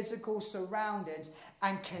the physical surroundings,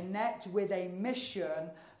 and connect with a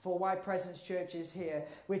mission for why Presence Church is here,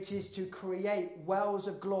 which is to create wells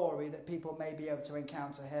of glory that people may be able to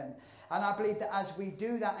encounter Him. And I believe that as we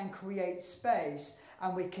do that and create space,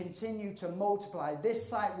 and we continue to multiply, this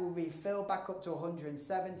site will refill back up to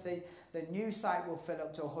 170. The new site will fill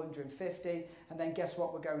up to 150. And then guess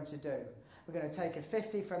what we're going to do? We're going to take a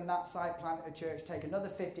 50 from that site, plant a church, take another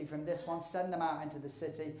 50 from this one, send them out into the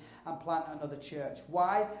city and plant another church.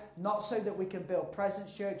 Why? Not so that we can build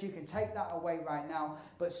Presence Church. You can take that away right now.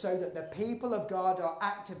 But so that the people of God are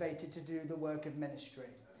activated to do the work of ministry.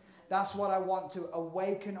 That's what I want to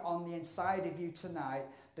awaken on the inside of you tonight,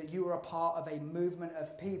 that you are a part of a movement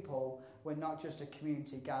of people. We're not just a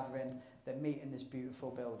community gathering that meet in this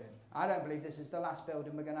beautiful building. I don't believe this is the last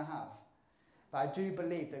building we're going to have. But I do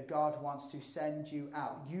believe that God wants to send you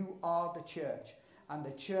out. You are the church. And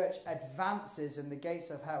the church advances and the gates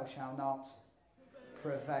of hell shall not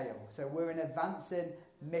prevail. So we're an advancing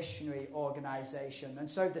missionary organisation. And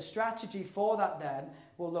so the strategy for that then,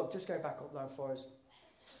 well look, just go back up there for us.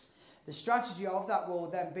 The strategy of that will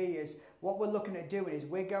then be is, what we're looking at doing is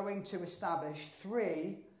we're going to establish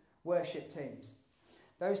 3 worship teams.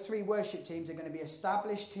 Those 3 worship teams are going to be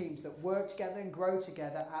established teams that work together and grow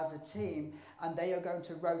together as a team, and they are going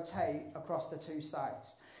to rotate across the 2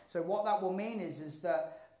 sites. So what that will mean is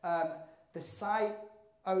that the site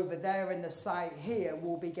over there and the site here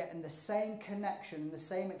will be getting the same connection, the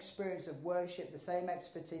same experience of worship, the same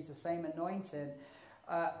expertise, the same anointing,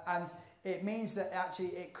 and it means that actually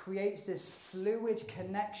it creates this fluid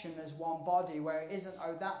connection as one body, where it isn't,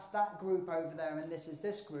 oh, that's that group over there and this is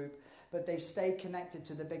this group, but they stay connected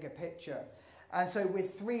to the bigger picture. And so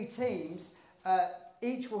with 3 teams,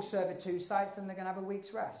 each will serve at 2 sites, then they're going to have a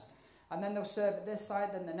week's rest. And then they'll serve at this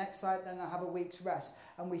site, then the next site, then they'll have a week's rest.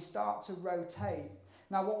 And we start to rotate.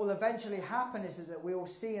 Now, what will eventually happen is that we will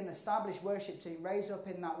see an established worship team raise up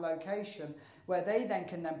in that location, where they then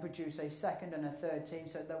can then produce a second and a third team,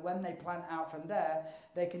 so that when they plant out from there,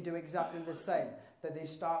 they can do exactly the same, that they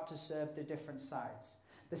start to serve the different sites.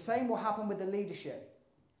 The same will happen with the leadership.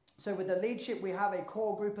 So with the leadership, we have a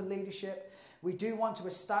core group of leadership. We do want to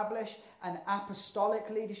establish an apostolic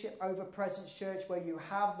leadership over Presence Church, where you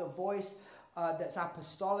have the voice that's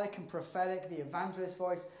apostolic and prophetic, the evangelist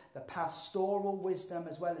voice, the pastoral wisdom,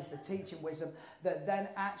 as well as the teaching wisdom, that then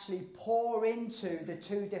actually pour into the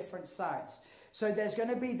 2 different sites. So there's going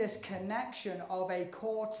to be this connection of a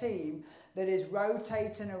core team that is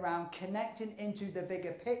rotating around, connecting into the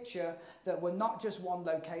bigger picture, that we're not just one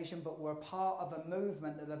location, but we're part of a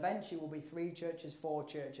movement that eventually will be 3 churches, 4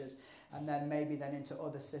 churches, and then maybe then into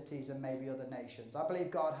other cities and maybe other nations. I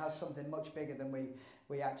believe God has something much bigger than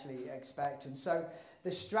we actually expect. And so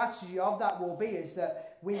the strategy of that will be is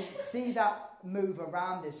that we see that move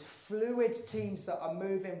around, this fluid teams that are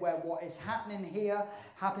moving, where what is happening here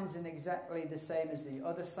happens in exactly the same as the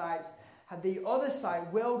other sites. And the other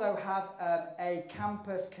site will, though, have a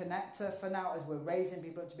campus connector for now, as we're raising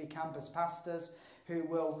people up to be campus pastors who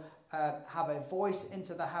will have a voice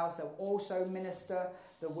into the house. They'll also minister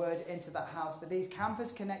the word into that house. But these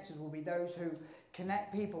campus connectors will be those who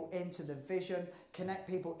connect people into the vision, connect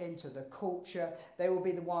people into the culture. They will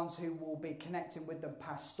be the ones who will be connecting with them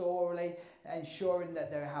pastorally, ensuring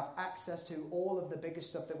that they have access to all of the bigger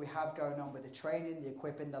stuff that we have going on with the training, the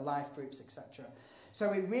equipping, the life groups, etc.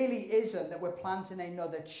 So it really isn't that we're planting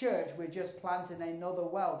another church, we're just planting another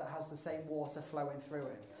well that has the same water flowing through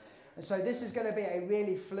it. And so this is going to be a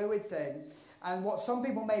really fluid thing. And what some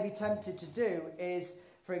people may be tempted to do is,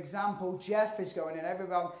 for example, Jeff is going, and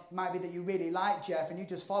everyone, it might be that you really like Jeff and you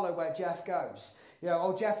just follow where Jeff goes. You know,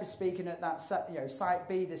 oh, Jeff is speaking at that site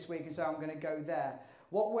B this week, and so I'm going to go there.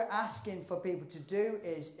 What we're asking for people to do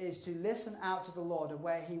is to listen out to the Lord and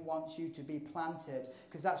where He wants you to be planted,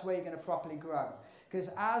 because that's where you're going to properly grow. Because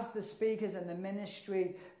as the speakers and the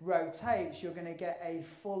ministry rotates, you're going to get a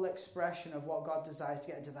full expression of what God desires to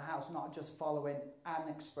get into the house, not just following an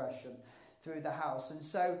expression through the house. And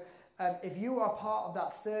so if you are part of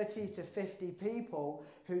that 30 to 50 people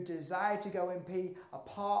who desire to go and be a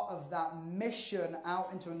part of that mission out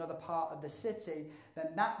into another part of the city, then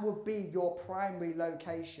that would be your primary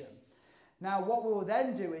location. Now, what we will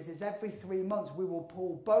then do is every 3 months we will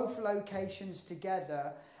pull both locations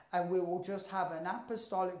together, and we will just have an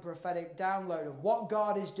apostolic prophetic download of what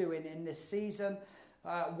God is doing in this season,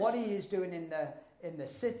 what He is doing in in the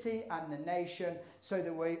city and the nation, so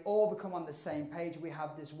that we all become on the same page. We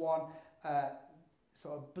have this one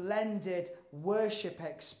sort of blended worship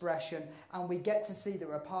expression, and we get to see that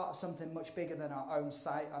we're a part of something much bigger than our own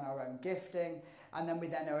site and our own gifting, and then we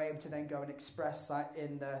then are able to then go and express that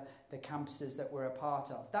in the campuses that we're a part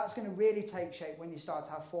of. That's going to really take shape when you start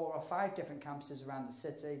to have 4 or 5 different campuses around the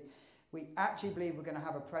city. We actually believe we're going to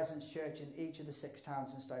have a presence church in each of the 6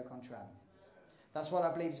 towns in Stoke-on-Trent. That's what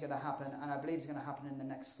I believe is going to happen, and I believe it's going to happen in the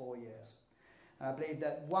next 4 years. And I believe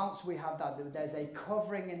that once we have that, there's a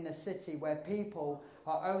covering in the city where people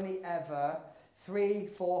are only ever 3,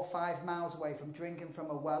 4, 5 miles away from drinking from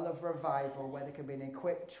a well of revival where they can be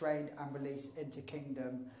equipped, trained and released into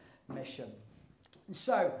kingdom mission. And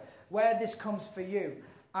so, where this comes for you,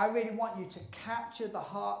 I really want you to capture the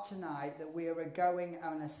heart tonight that we are a going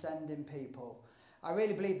and ascending people. I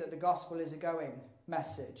really believe that the gospel is a going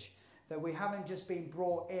message, that we haven't just been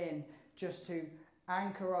brought in just to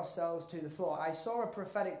anchor ourselves to the floor. I saw a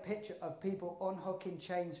prophetic picture of people unhooking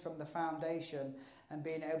chains from the foundation and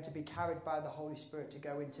being able to be carried by the Holy Spirit to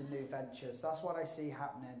go into new ventures. That's what I see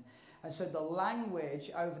happening. And so the language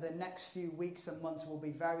over the next few weeks and months will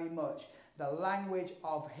be very much the language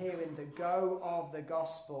of hearing the go of the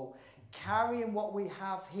gospel, carrying what we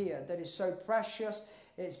have here that is so precious,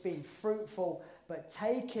 it's been fruitful, but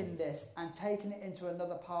taking this and taking it into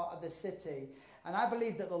another part of the city. And I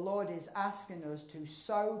believe that the Lord is asking us to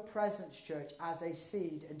sow Presence Church as a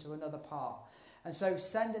seed into another part. And so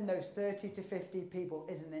sending those 30 to 50 people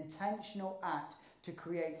is an intentional act to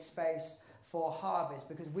create space for harvest,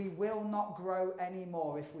 because we will not grow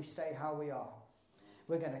anymore if we stay how we are.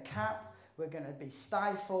 We're going to cap, we're going to be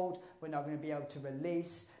stifled, we're not going to be able to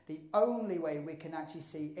release. The only way we can actually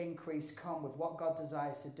see increase come with what God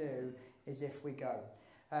desires to do is if we go.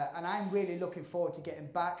 And I'm really looking forward to getting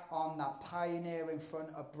back on that pioneering front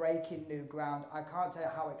of breaking new ground. I can't tell you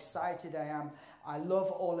how excited I am. I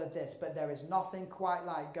love all of this, but there is nothing quite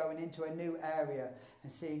like going into a new area and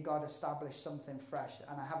seeing God establish something fresh.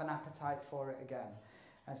 And I have an appetite for it again.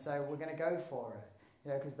 And so we're going to go for it.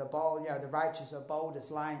 Because the bold, the righteous are bold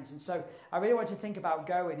as lions. And so I really want you to think about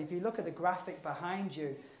going. If you look at the graphic behind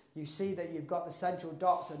you, you see that you've got the central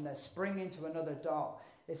dots and they're springing to another dot.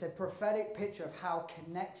 It's a prophetic picture of how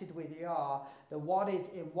connected we are, that what is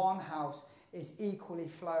in one house is equally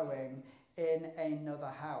flowing in another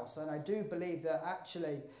house. And I do believe that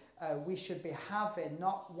actually we should be having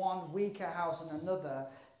not one weaker house than another.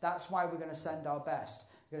 That's why we're going to send our best.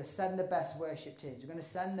 We're going to send the best worship teams. We're going to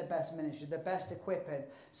send the best ministry, the best equipping,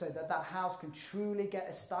 so that that house can truly get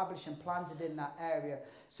established and planted in that area,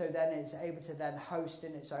 so then it's able to then host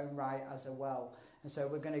in its own right as well. And so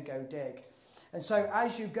we're going to go dig. And so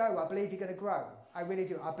as you go, I believe you're going to grow. I really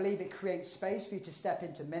do. I believe it creates space for you to step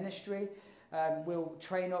into ministry. We'll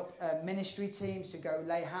train up ministry teams to go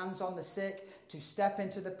lay hands on the sick, to step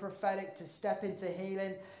into the prophetic, to step into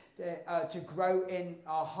healing, to grow in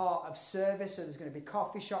our heart of service. So there's going to be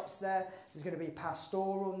coffee shops there. There's going to be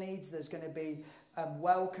pastoral needs. There's going to be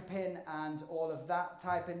welcoming and all of that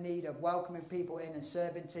type of need of welcoming people in and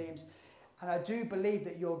serving teams. And I do believe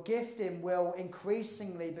that your gifting will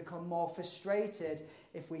increasingly become more frustrated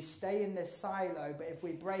if we stay in this silo. But if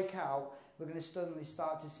we break out, we're going to suddenly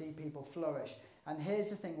start to see people flourish. And here's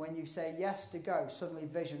the thing, when you say yes to go, suddenly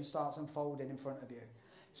vision starts unfolding in front of you.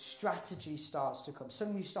 Strategy starts to come.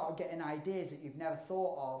 Suddenly you start getting ideas that you've never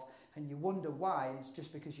thought of, and you wonder why, and it's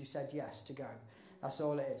just because you said yes to go. That's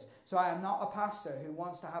all it is. So I am not a pastor who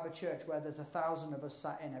wants to have a church where there's 1,000 of us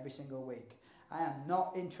sat in every single week. I am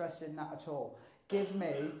not interested in that at all. Give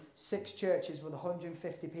me 6 churches with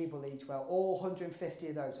 150 people each, where all 150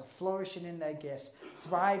 of those are flourishing in their gifts,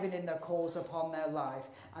 thriving in their calls upon their life,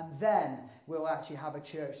 and then we'll actually have a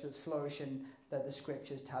church that's flourishing that the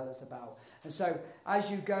scriptures tell us about. And so as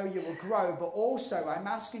you go, you will grow, but also I'm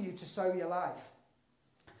asking you to sow your life.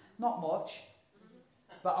 Not much,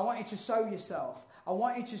 but I want you to sow yourself. I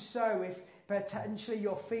want you to sow if potentially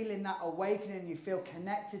you're feeling that awakening, you feel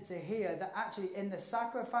connected to here, that actually in the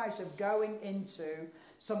sacrifice of going into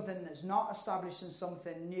something that's not established and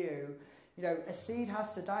something new, a seed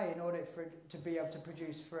has to die in order for it to be able to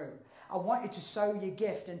produce fruit. I want you to sow your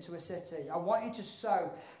gift into a city. I want you to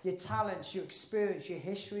sow your talents, your experience, your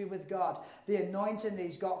history with God, the anointing that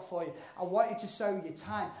He's got for you. I want you to sow your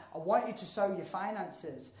time. I want you to sow your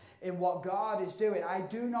finances in what God is doing. I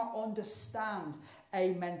do not understand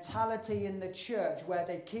a mentality in the church where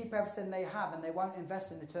they keep everything they have and they won't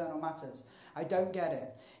invest in eternal matters. I don't get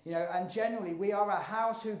it. And generally we are a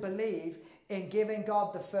house who believe in giving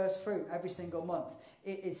God the first fruit every single month.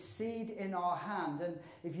 It is seed in our hand. And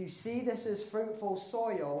if you see this as fruitful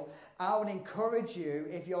soil, I would encourage you,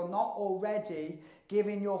 if you're not already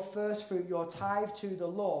giving your first fruit, your tithe to the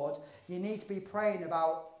Lord, you need to be praying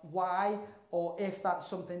about why or if that's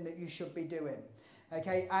something that you should be doing.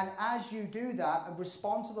 Okay, and as you do that and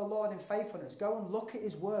respond to the Lord in faithfulness, go and look at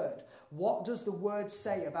his word. What does the word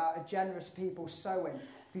say about a generous people sowing?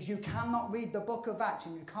 Because you cannot read the book of Acts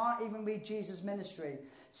and you can't even read Jesus' ministry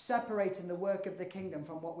separating the work of the kingdom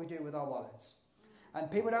from what we do with our wallets. And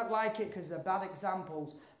people don't like it because they're bad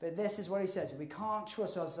examples, but this is what he says. We can't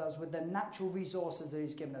trust ourselves with the natural resources that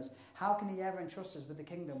he's given us. How can he ever entrust us with the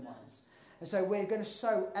kingdom ones? And so we're going to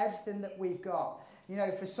sow everything that we've got.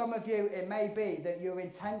 For some of you, it may be that you're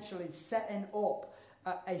intentionally setting up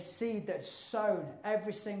a seed that's sown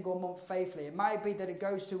every single month faithfully. It might be that it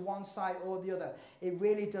goes to one side or the other. It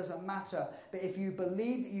really doesn't matter. But if you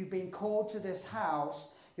believe that you've been called to this house,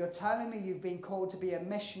 you're telling me you've been called to be a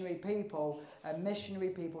missionary people, and missionary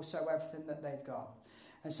people sow everything that they've got.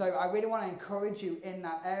 And so I really want to encourage you in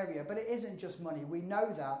that area. But it isn't just money. We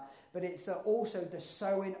know that. But it's also the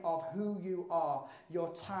sowing of who you are,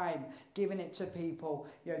 your time, giving it to people,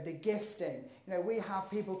 the gifting. We have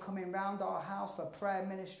people coming round our house for prayer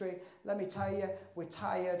ministry. Let me tell you, we're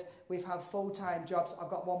tired. We've had full-time jobs. I've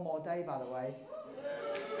got one more day, by the way.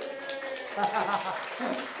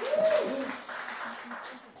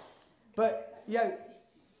 But,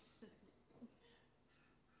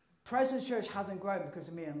 Presence Church hasn't grown because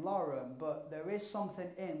of me and Lauren, but there is something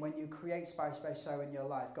in when you create space so in your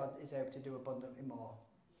life, God is able to do abundantly more.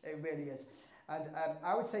 It really is. And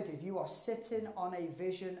I would say to you, if you are sitting on a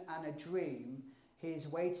vision and a dream, he is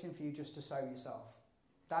waiting for you just to sow yourself.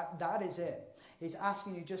 That is it. He's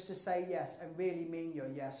asking you just to say yes and really mean your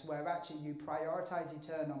yes, where actually you prioritize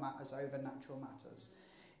eternal matters over natural matters.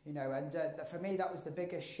 And for me, that was the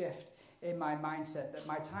biggest shift in my mindset, that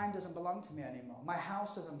my time doesn't belong to me anymore. My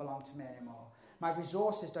house doesn't belong to me anymore. My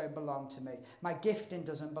resources don't belong to me. My gifting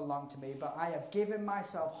doesn't belong to me. But I have given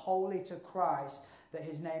myself wholly to Christ, that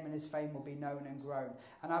his name and his fame will be known and grown.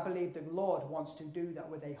 And I believe the Lord wants to do that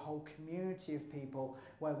with a whole community of people,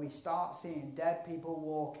 where we start seeing dead people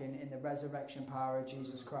walking in the resurrection power of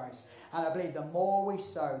Jesus Christ. And I believe the more we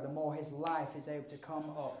sow, the more his life is able to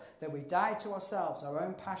come up, that we die to ourselves, our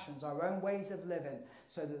own passions, our own ways of living,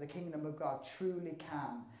 so that the kingdom of God truly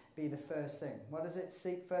can be the first thing. What does it?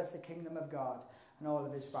 Seek first the kingdom of God and all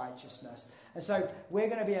of his righteousness. And so we're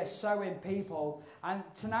going to be a sowing people. And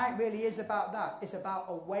tonight really is about that. It's about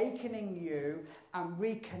awakening you and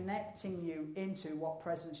reconnecting you into what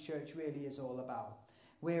Presence Church really is all about.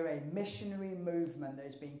 We're a missionary movement that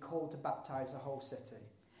is being called to baptize the whole city.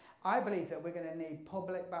 I believe that we're going to need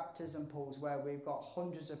public baptism pools where we've got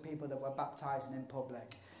hundreds of people that we're baptizing in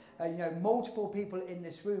public. Multiple people in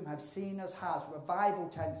this room have seen us house revival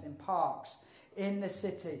tents in parks in the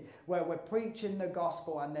city where we're preaching the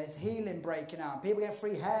gospel and there's healing breaking out. People get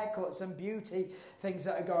free haircuts and beauty things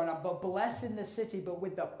that are going on, but blessing the city, but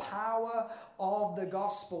with the power of the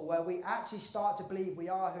gospel, where we actually start to believe we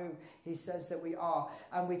are who he says that we are.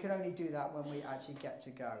 And we can only do that when we actually get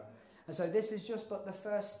to go. And so this is just but the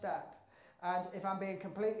first step. And if I'm being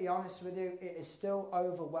completely honest with you, it is still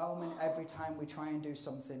overwhelming every time we try and do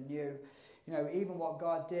something new. Even what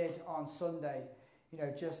God did on Sunday,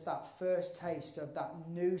 just that first taste of that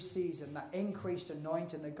new season, that increased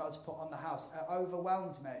anointing that God's put on the house, it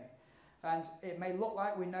overwhelmed me. And it may look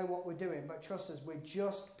like we know what we're doing, but trust us, we're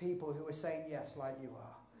just people who are saying yes like you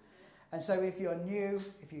are. And so if you're new,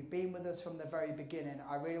 if you've been with us from the very beginning,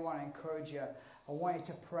 I really want to encourage you. I want you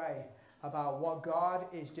to pray about what God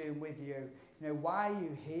is doing with you. Why are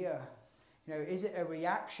you here? Is it a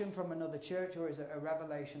reaction from another church, or is it a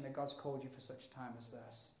revelation that God's called you for such a time as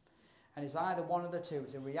this? And it's either one of the two.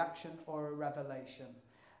 It's a reaction or a revelation.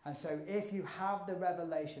 And so if you have the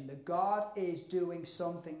revelation that God is doing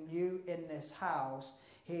something new in this house,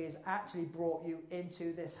 he has actually brought you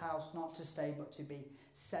into this house not to stay but to be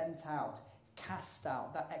sent out, cast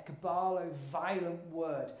out, that ekbalo, violent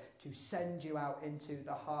word to send you out into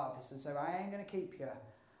the harvest. And so I ain't going to keep you.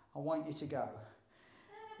 I want you to go.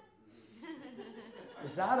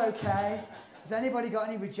 Is that okay? Has anybody got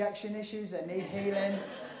any rejection issues that need healing?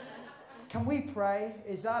 Can we pray?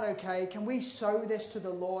 Is that okay? Can we sow this to the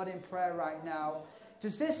Lord in prayer right now?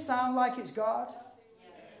 Does this sound like it's God?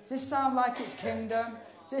 Does this sound like it's kingdom?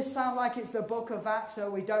 Does this sound like it's the book of Acts, so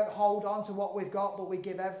we don't hold on to what we've got, but we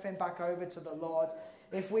give everything back over to the Lord?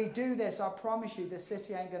 If we do this, I promise you, the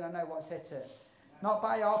city ain't going to know what's hit it. Not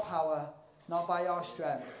by our power, not by our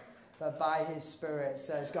strength, but by his Spirit,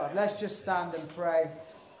 says God. Let's just stand and pray.